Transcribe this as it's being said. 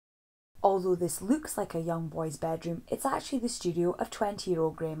Although this looks like a young boy's bedroom, it's actually the studio of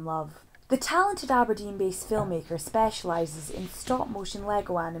 20-year-old Graham Love. The talented Aberdeen-based filmmaker specialises in stop-motion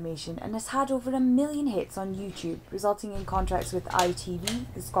Lego animation and has had over 1 million hits on YouTube, resulting in contracts with ITV,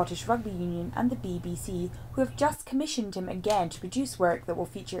 the Scottish Rugby Union and the BBC, who have just commissioned him again to produce work that will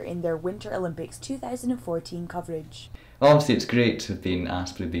feature in their Winter Olympics 2014 coverage. Obviously it's great to have been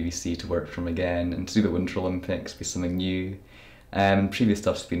asked by the BBC to work for them again and to do the Winter Olympics be something new. Previous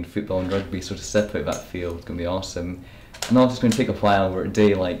stuff's been football and rugby, so to step out that field is going to be awesome. And obviously it's going to take a while, we're a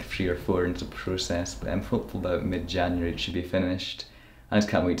day like 3 or 4 into the process, but I'm hopeful about mid-January it should be finished. I just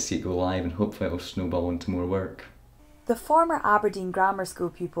can't wait to see it go live and hopefully it will snowball into more work. The former Aberdeen Grammar School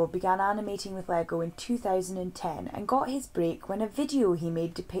pupil began animating with Lego in 2010 and got his break when a video he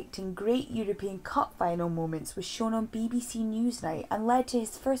made depicting great European Cup final moments was shown on BBC Newsnight and led to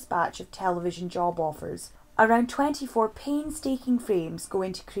his first batch of television job offers. Around 24 painstaking frames go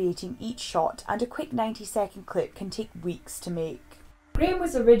into creating each shot, and a quick 90-second clip can take weeks to make. Graham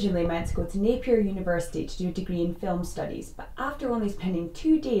was originally meant to go to Napier University to do a degree in film studies, but after only spending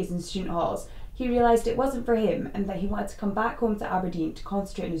 2 days in student halls, he realised it wasn't for him and that he wanted to come back home to Aberdeen to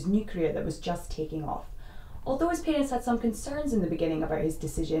concentrate on his new career that was just taking off. Although his parents had some concerns in the beginning about his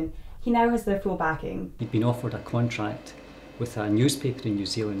decision, he now has their full backing. He'd been offered a contract with a newspaper in New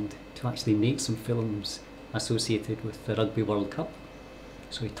Zealand to actually make some films associated with the Rugby World Cup.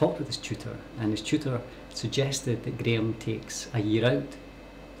 So he talked with his tutor, and his tutor suggested that Graham takes a year out.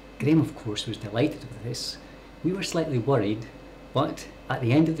 Graham, of course, was delighted with this. We were slightly worried, but at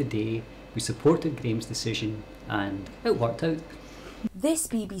the end of the day, we supported Graham's decision and it worked out. This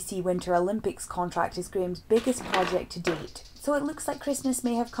BBC Winter Olympics contract is Graham's biggest project to date, so it looks like Christmas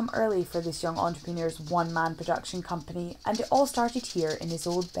may have come early for this young entrepreneur's one-man production company, and it all started here in his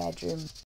old bedroom.